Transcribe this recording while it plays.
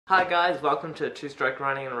Hi guys, welcome to Two-Stroke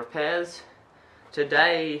Running and Repairs.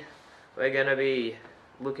 Today we're going to be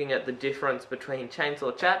looking at the difference between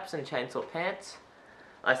chainsaw chaps and chainsaw pants.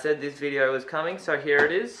 I said this video was coming, so here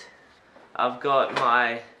it is. I've got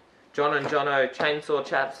my John & Jono chainsaw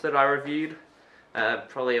chaps that I reviewed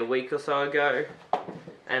probably a week or so ago.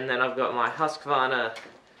 And then I've got my Husqvarna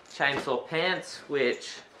chainsaw pants,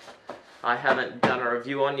 which I haven't done a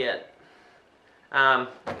review on yet. And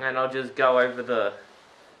I'll just go over the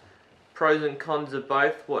pros and cons of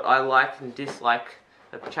both, what I like and dislike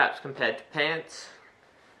of chaps compared to pants,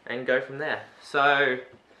 and go from there. So,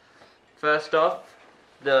 first off,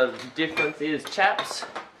 the difference is chaps.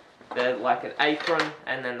 They're like an apron,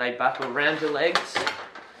 and then they buckle around your legs.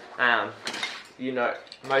 You know,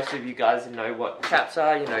 most of you guys know what chaps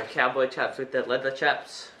are. You know, cowboy chaps with their leather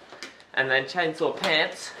chaps. And then chainsaw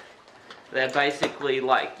pants. They're basically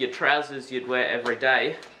like your trousers you'd wear every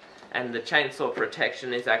day, and the chainsaw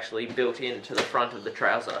protection is actually built into the front of the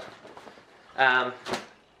trouser.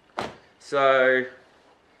 So,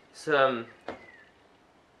 some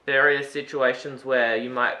various situations where you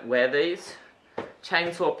might wear these.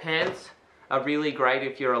 Chainsaw pants are really great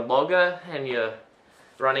if you're a logger and you're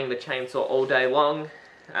running the chainsaw all day long.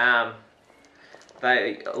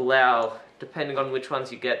 They allow, depending on which ones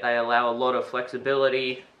you get, they allow a lot of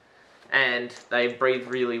flexibility, and they breathe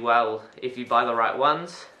really well if you buy the right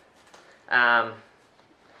ones.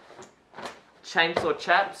 Chainsaw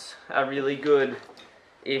chaps are really good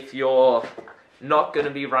if you're not going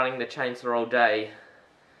to be running the chainsaw all day,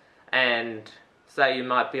 and say you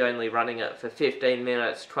might be only running it for 15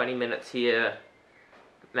 minutes, 20 minutes here,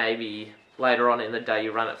 maybe later on in the day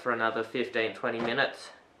you run it for another 15, 20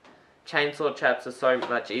 minutes. Chainsaw chaps are so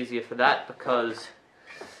much easier for that because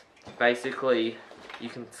basically you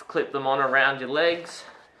can clip them on around your legs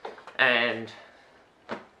and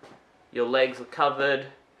your legs are covered,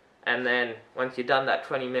 and then once you've done that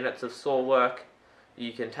 20 minutes of saw work,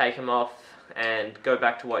 you can take them off and go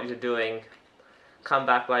back to what you're doing, come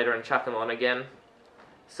back later and chuck them on again.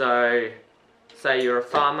 So, say you're a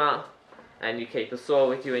farmer and you keep a saw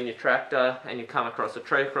with you in your tractor and you come across a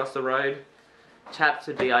tree across the road, chaps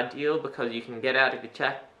would be ideal because you can get out of your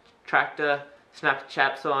tractor, snap the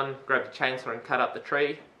chaps on, grab the chainsaw and cut up the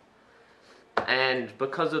tree. And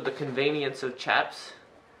because of the convenience of chaps,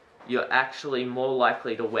 you're actually more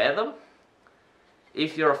likely to wear them.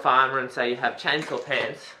 If you're a farmer and say you have chainsaw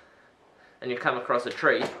pants and you come across a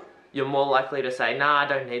tree, you're more likely to say, nah, I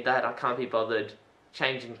don't need that, I can't be bothered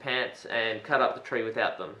changing pants, and cut up the tree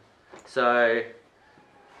without them. So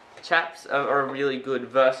chaps are a really good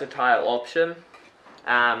versatile option.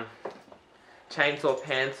 Chainsaw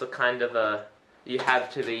pants are kind of you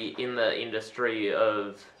have to be in the industry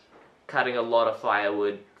of cutting a lot of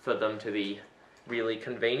firewood for them to be really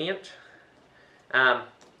convenient.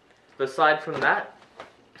 Aside from that,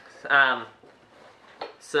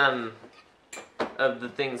 some of the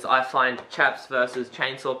things I find chaps versus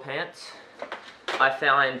chainsaw pants. I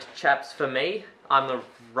find chaps, for me, I'm a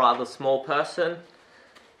rather small person,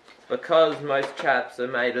 because most chaps are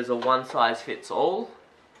made as a one-size-fits-all,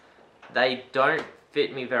 they don't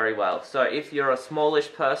fit me very well. So if you're a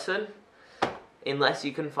smallish person, unless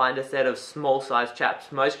you can find a set of small-size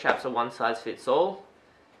chaps, most chaps are one-size-fits-all.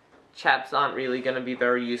 Chaps aren't really going to be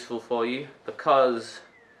very useful for you because,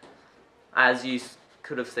 as you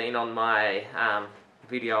could have seen on my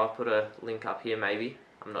video, I'll put a link up here maybe.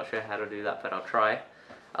 I'm not sure how to do that, but I'll try.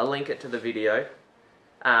 I'll link it to the video.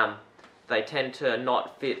 They tend to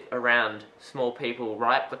not fit around small people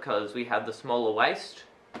right because we have the smaller waist.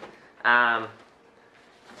 Chainsaw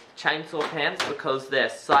pants, because they're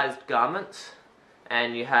sized garments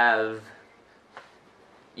and you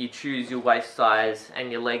choose your waist size and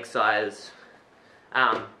your leg size,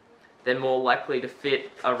 they're more likely to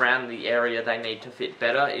fit around the area they need to fit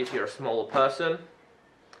better if you're a smaller person.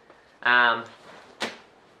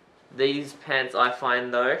 These pants, I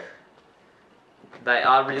find though, they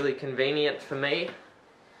are really convenient for me,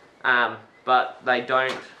 but they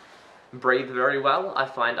don't breathe very well. I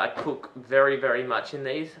find I cook very, very much in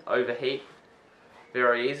these, overheat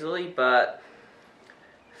very easily, but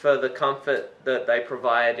for the comfort that they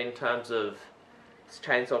provide in terms of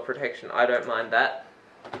chainsaw protection, I don't mind that.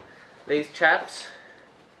 These chaps,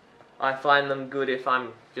 I find them good if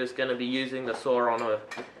I'm just going to be using the saw on a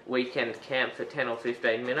weekend camp for 10 or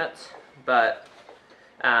 15 minutes, but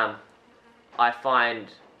I find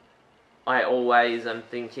I always am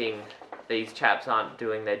thinking these chaps aren't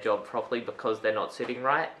doing their job properly because they're not sitting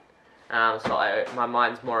right. So my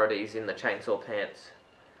mind's more at ease in the chainsaw pants.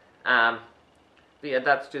 But yeah,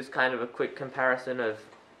 that's just kind of a quick comparison of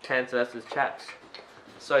pants versus chaps.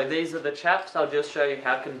 So these are the chaps. I'll just show you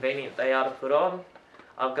how convenient they are to put on.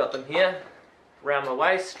 I've got them here, around my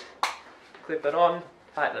waist, clip it on,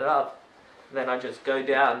 tighten it up, then I just go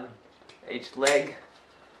down each leg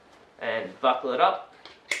and buckle it up.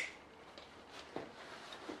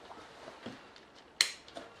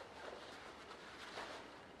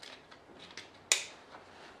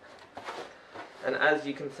 And as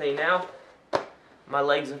you can see now, my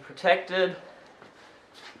legs are protected,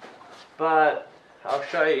 but I'll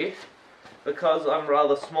show you, because I'm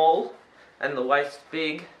rather small and the waist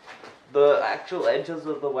big, the actual edges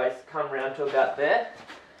of the waist come round to about there,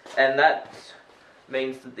 and that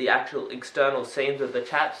means that the actual external seams of the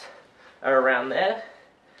chaps are around there,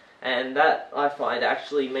 and that I find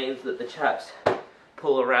actually means that the chaps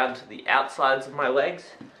pull around to the outsides of my legs,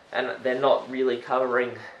 and they're not really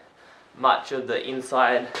covering much of the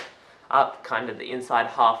inside up, kind of the inside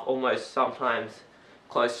half, almost sometimes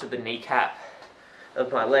close to the kneecap of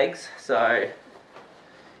my legs. So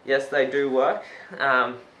yes, they do work.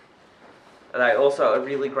 They also are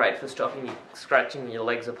really great for stopping you scratching your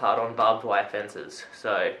legs apart on barbed wire fences.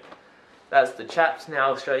 So that's the chaps. Now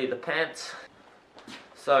I'll show you the pants.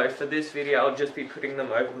 So for this video I'll just be putting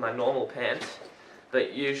them over my normal pants,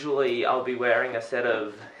 but usually I'll be wearing a set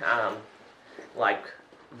of like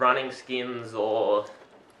running skins or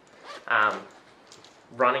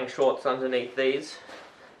running shorts underneath these,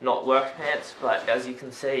 not work pants. But as you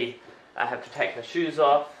can see, I have to take my shoes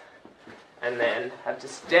off and then have to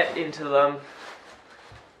step into them,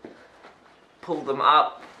 pull them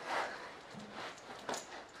up,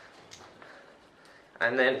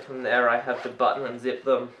 and then from there I have to button and zip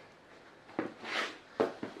them.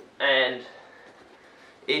 And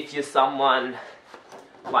if you're someone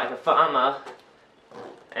like a farmer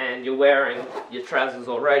and you're wearing your trousers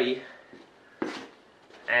already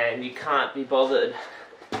and you can't be bothered,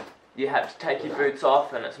 you have to take your boots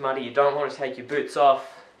off and it's muddy, you don't want to take your boots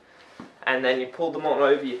off, and then you pull them on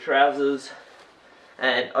over your trousers,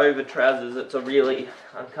 and over trousers it's a really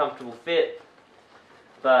uncomfortable fit.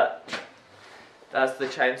 But that's the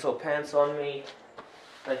chainsaw pants on me.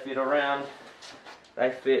 They fit around,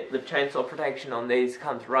 they fit. The chainsaw protection on these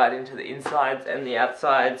comes right into the insides and the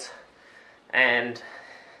outsides, and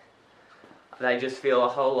they just feel a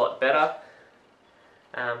whole lot better.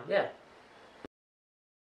 Yeah.